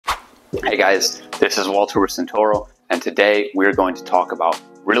Hey guys, this is Walter with Cindtoro, and today we're going to talk about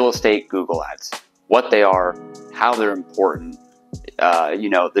real estate Google Ads, what they are, how they're important,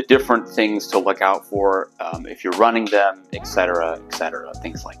 the different things to look out for if you're running them, etc.,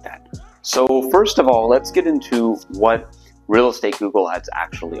 things like that. So first of all, let's get into what real estate Google Ads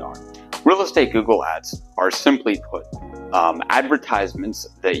actually are. Real estate Google Ads are, simply put, advertisements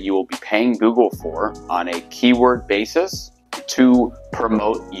that you will be paying Google for on a keyword basis to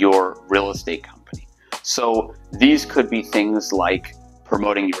promote your real estate company. So these could be things like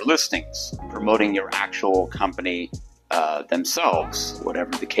promoting your listings, promoting your actual company themselves,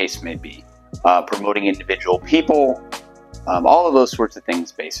 whatever the case may be, promoting individual people, all of those sorts of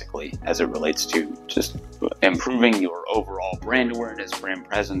things basically as it relates to just improving your overall brand awareness, brand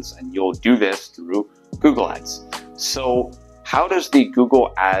presence, and you'll do this through Google Ads. So how does the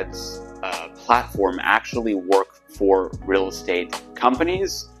Google Ads platform actually work for real estate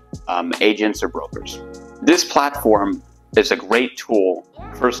companies, agents, or brokers? This platform is a great tool,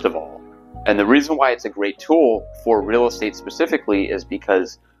 first of all, and the reason why it's a great tool for real estate specifically is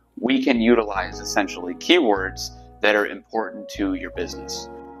because we can utilize essentially keywords that are important to your business.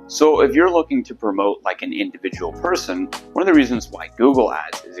 So if you're looking to promote like an individual person, one of the reasons why Google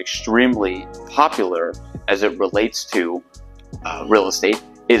Ads is extremely popular as it relates to real estate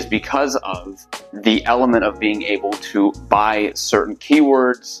is because of the element of being able to buy certain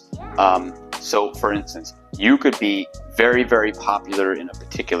keywords. So for instance, you could be very, very popular in a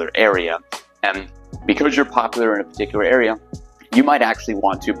particular area, and because you're popular in a particular area, you might actually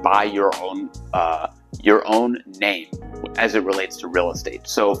want to buy your own name as it relates to real estate.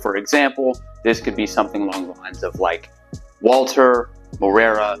 So for example, this could be something along the lines of like Walter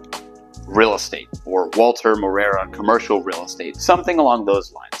Moreira Real Estate or Walter Moreira Commercial Real Estate, something along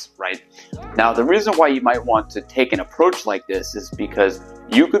those lines, right? Now, the reason why you might want to take an approach like this is because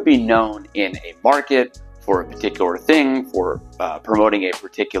you could be known in a market for a particular thing, for promoting a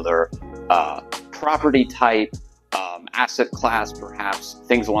particular property type, asset class, perhaps,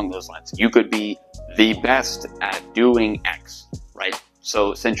 things along those lines. You could be the best at doing X, right?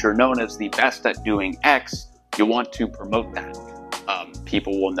 So since you're known as the best at doing X, you want to promote that.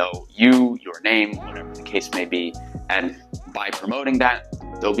 People will know you, your name, whatever the case may be, and by promoting that,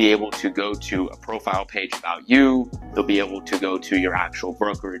 they'll be able to go to a profile page about you, they'll be able to go to your actual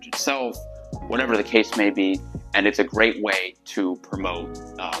brokerage itself, whatever the case may be, and it's a great way to promote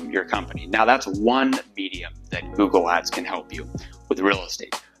your company. Now, that's one medium that Google Ads can help you with real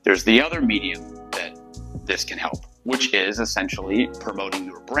estate. There's the other medium that this can help, which is essentially promoting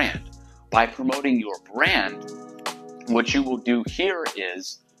your brand. By promoting your brand, what you will do here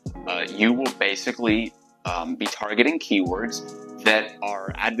is you will basically be targeting keywords that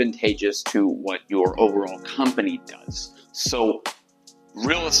are advantageous to what your overall company does. So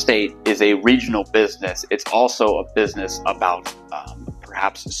real estate is a regional business. It's also a business about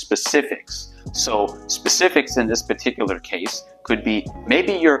perhaps specifics. So specifics in this particular case could be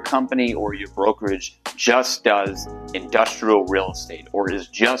maybe your company or your brokerage just does industrial real estate or is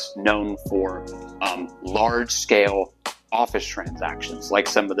just known for large-scale office transactions like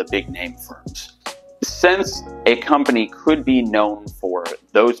some of the big name firms. Since a company could be known for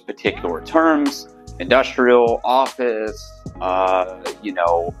those particular terms, industrial, office,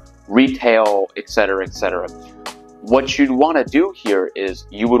 retail, etc., what you'd want to do here is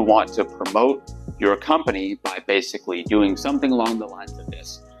you would want to promote your company by basically doing something along the lines of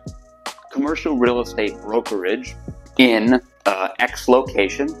this. Commercial real estate brokerage in X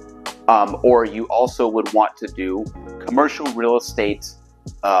location, or you also would want to do commercial real estate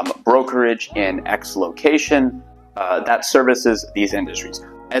brokerage in X location that services these industries.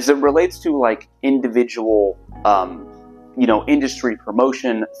 As it relates to like individual, industry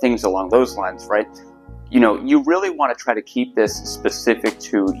promotion, things along those lines, right? You really want to try to keep this specific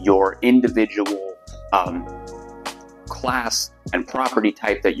to your individual class and property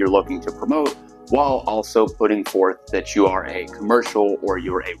type that you're looking to promote, while also putting forth that you are a commercial or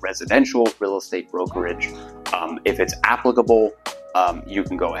you're a residential real estate brokerage. If it's applicable, you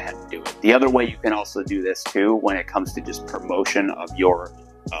can go ahead and do it. The other way you can also do this too when it comes to just promotion of your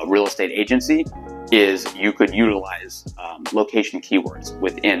real estate agency is you could utilize location keywords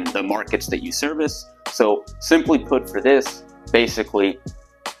within the markets that you service. So simply put for this, basically,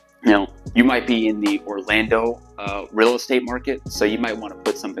 you might be in the Orlando real estate market, so you might want to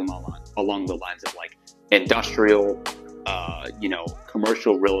put something along the lines of like industrial,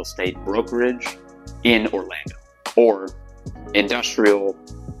 commercial real estate brokerage in Orlando, or industrial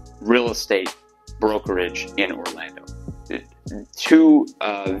real estate brokerage in Orlando. two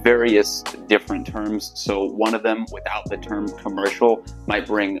various different terms. So one of them without the term commercial might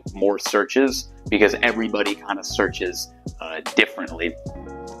bring more searches because everybody kind of searches differently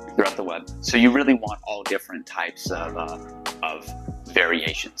throughout the web. So you really want all different types of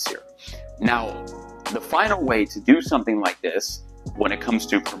variations here. Now, the final way to do something like this when it comes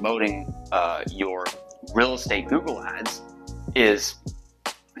to promoting your real estate Google ads is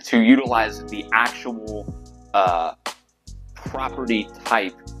to utilize the actual property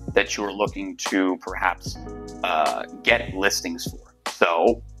type that you're looking to perhaps get listings for.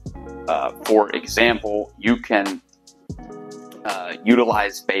 So, for example, you can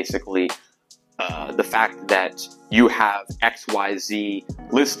utilize basically the fact that you have XYZ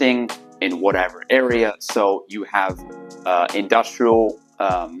listing in whatever area. So you have industrial,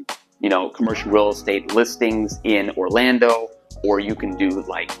 commercial real estate listings in Orlando, or you can do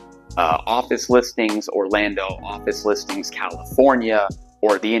like office listings, Orlando, office listings, California,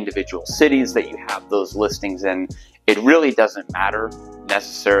 or the individual cities that you have those listings in. It really doesn't matter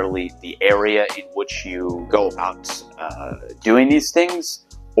necessarily the area in which you go about doing these things,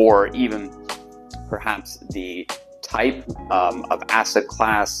 or even perhaps the type of asset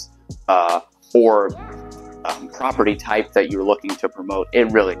class or property type that you're looking to promote.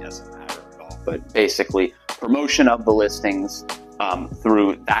 It really doesn't matter at all. But basically, promotion of the listings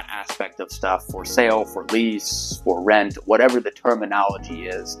through that aspect of stuff, for sale, for lease, for rent, whatever the terminology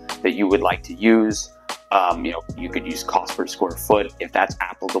is that you would like to use. You could use cost per square foot if that's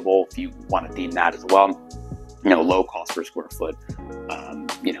applicable, if you want to deem that as well. Low cost per square foot.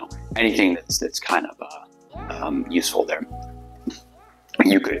 Anything that's kind of useful there.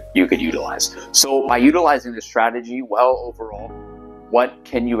 You could utilize. So by utilizing this strategy, well, overall, what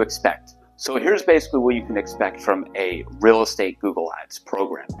can you expect? So here's basically what you can expect from a real estate Google Ads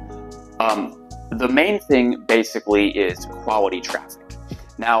program. The main thing basically is quality traffic.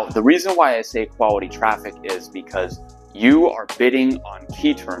 Now, the reason why I say quality traffic is because you are bidding on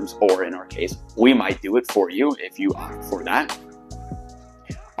key terms, or in our case, we might do it for you if you opt for that,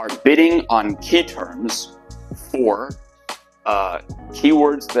 are bidding on key terms for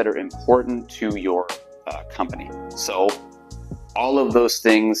keywords that are important to your company. So all of those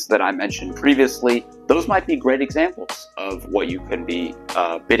things that I mentioned previously, those might be great examples of what you can be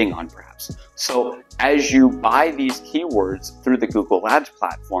bidding on perhaps. So as you buy these keywords through the Google Ads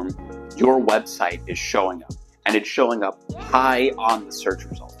platform, your website is showing up, and it's showing up high on the search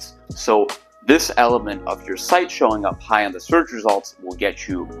results. So this element of your site showing up high on the search results will get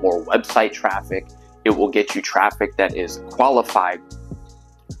you more website traffic. It will get you traffic that is qualified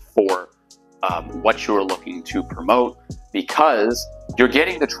for what you're looking to promote, because you're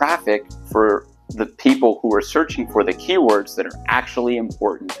getting the traffic for the people who are searching for the keywords that are actually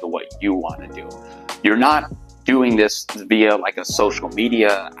important to what you want to do. You're not doing this via like a social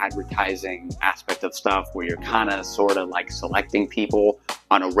media advertising aspect of stuff where you're kind of sort of like selecting people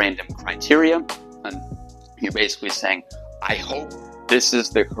on a random criteria. And you're basically saying, I hope this is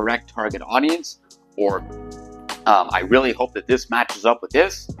the correct target audience, or I really hope that this matches up with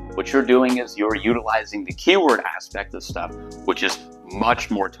this. What you're doing is you're utilizing the keyword aspect of stuff, which is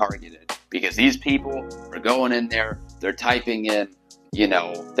much more targeted, because these people are going in there, they're typing in,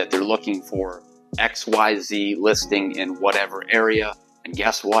 that they're looking for XYZ listing in whatever area. And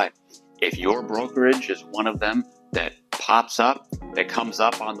guess what? If your brokerage is one of them that pops up, that comes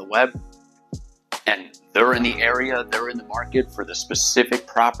up on the web, and they're in the area, they're in the market for the specific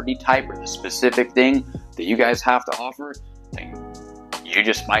property type or the specific thing that you guys have to offer, then you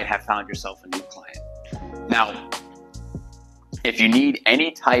just might have found yourself a new client. Now, if you need any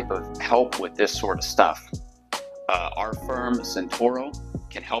type of help with this sort of stuff, our firm, Cindtoro,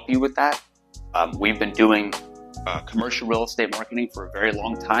 can help you with that. We've been doing commercial real estate marketing for a very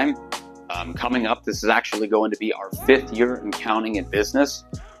long time. Coming up, this is actually going to be our 5th year and counting in business.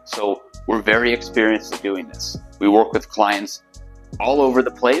 So we're very experienced at doing this. We work with clients all over the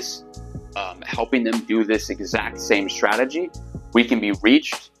place, helping them do this exact same strategy. We can be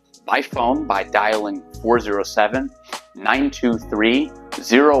reached by phone by dialing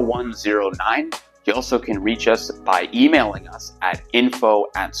 407-923-0109. You also can reach us by emailing us at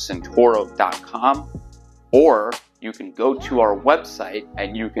info@cindtoro.com, or you can go to our website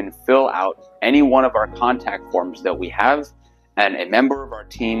and you can fill out any one of our contact forms that we have, and a member of our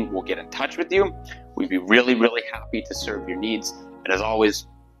team will get in touch with you. We'd be really, really happy to serve your needs. And as always,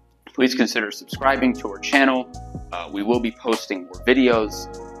 please consider subscribing to our channel. We will be posting more videos.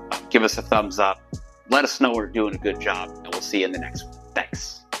 Give us a thumbs up. Let us know we're doing a good job, and we'll see you in the next one.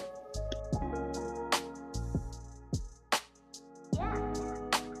 Thanks.